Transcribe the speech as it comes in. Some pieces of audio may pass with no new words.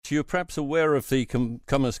you're perhaps aware of the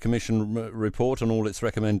Commerce Commission report and all its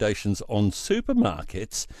recommendations on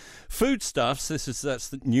supermarkets. Foodstuffs, that's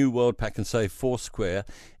the New World Pack and Save Foursquare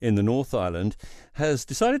in the North Island, has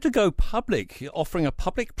decided to go public, offering a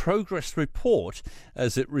public progress report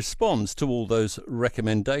as it responds to all those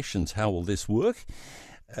recommendations. How will this work?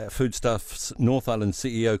 Foodstuffs North Island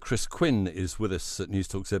CEO Chris Quin is with us at News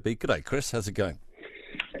Talk ZB. G'day, Chris. How's it going?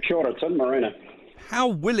 Kia ora, Tim, Marina. How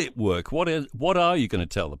will it work? What are you going to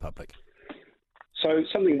tell the public? So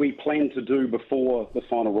something we planned to do before the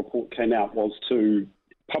final report came out was to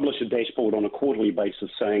publish a dashboard on a quarterly basis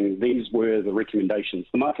saying these were the recommendations.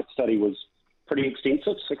 The market study was pretty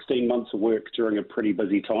extensive, 16 months of work during a pretty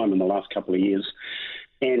busy time in the last couple of years,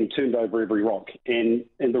 and turned over every rock. And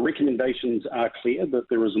the recommendations are clear that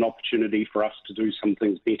there is an opportunity for us to do some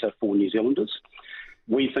things better for New Zealanders.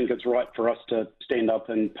 We think it's right for us to stand up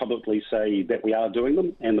and publicly say that we are doing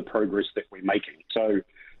them and the progress that we're making. So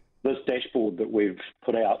this dashboard that we've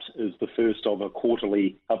put out is the first of a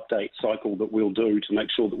quarterly update cycle that we'll do to make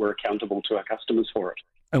sure that we're accountable to our customers for it.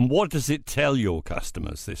 And what does it tell your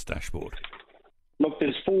customers, this dashboard? Look,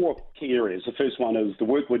 there's four key areas. The first one is the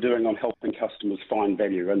work we're doing on helping customers find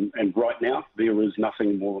value. And right now, there is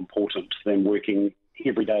nothing more important than working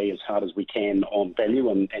every day as hard as we can on value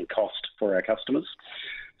and cost for our customers.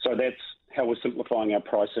 So that's how we're simplifying our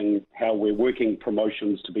pricing, how we're working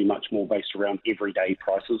promotions to be much more based around everyday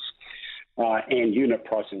prices, and unit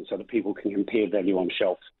pricing so that people can compare value on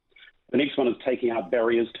shelf. The next one is taking out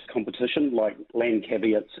barriers to competition like land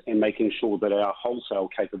caveats and making sure that our wholesale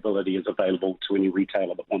capability is available to any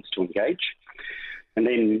retailer that wants to engage. And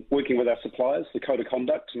then working with our suppliers, the code of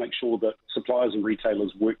conduct, to make sure that suppliers and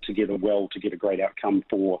retailers work together well to get a great outcome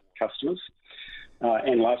for customers.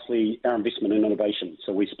 And lastly, our investment in innovation.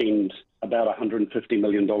 So we spend about $150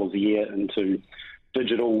 million a year into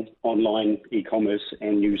digital, online, e-commerce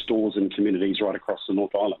and new stores and communities right across the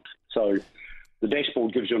North Island. So the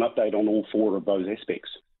dashboard gives you an update on all four of those aspects.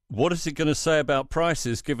 What is it going to say about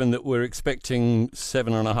prices, given that we're expecting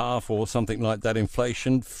 7.5% or something like that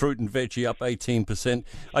inflation, fruit and veggie up 18%?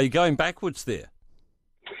 Are you going backwards there?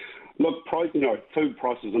 Look, food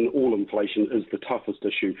prices and all inflation is the toughest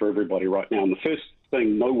issue for everybody right now. And the first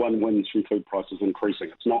thing, no one wins from food prices increasing.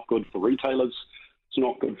 It's not good for retailers, it's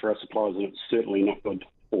not good for our suppliers, and it's certainly not good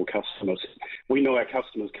for customers. We know our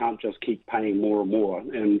customers can't just keep paying more and more.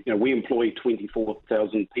 And we employ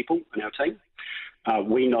 24,000 people in our team.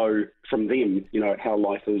 We know from them, how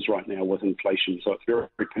life is right now with inflation. So it's very,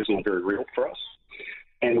 very personal, very real for us.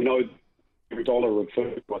 And we know every dollar of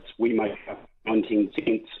food price we make 19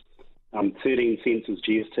 cents, 13 cents is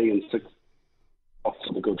GST, and 6 cost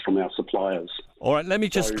of the goods from our suppliers. All right, let me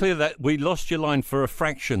just clear that. We lost your line for a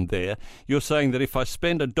fraction there. You're saying that if I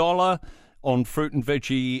spend $1 on fruit and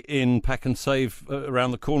veggie in Pack and Save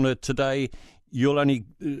around the corner today, you'll only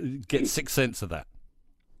get 6 cents of that.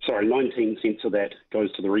 Sorry, 19 cents of that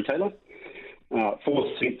goes to the retailer. 4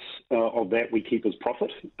 cents of that we keep as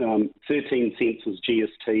profit. 13 cents is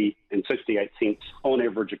GST, and 68 cents on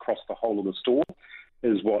average across the whole of the store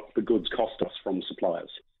is what the goods cost us from suppliers.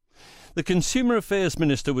 The Consumer Affairs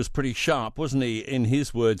Minister was pretty sharp, wasn't he, in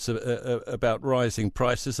his words about rising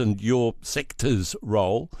prices and your sector's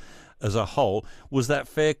role as a whole. Was that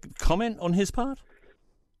fair comment on his part?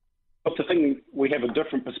 But the thing we have a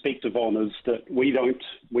different perspective on is that we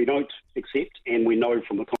don't accept, and we know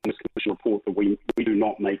from the Commerce Commission report that we do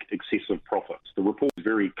not make excessive profits. The report is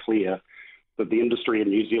very clear that the industry in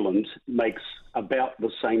New Zealand makes about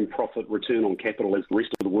the same profit return on capital as the rest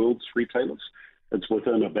of the world's retailers. It's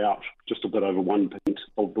within about just a bit over 1%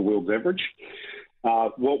 of the world's average.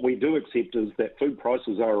 What we do accept is that food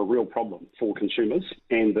prices are a real problem for consumers,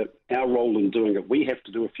 and that our role in doing it, we have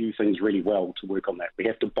to do a few things really well to work on that. We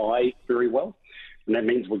have to buy very well, and that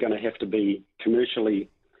means we're going to have to be commercially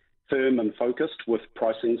firm and focused with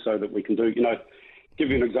pricing so that we can do, give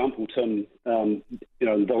you an example, Tim, in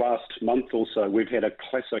the last month or so, we've had a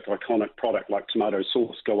classic iconic product like tomato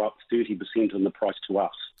sauce go up 30% in the price to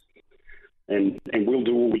us. And we'll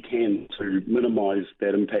do all we can to minimise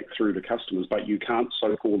that impact through to customers, but you can't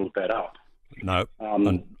soak all of that up. No.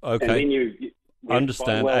 Okay. And then you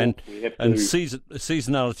understand, and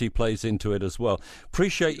seasonality plays into it as well.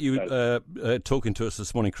 Appreciate you talking to us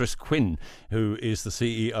this morning, Chris Quin, who is the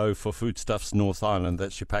CEO for Foodstuffs North Island.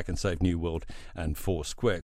 That's your Pack and Save New World and Foursquare.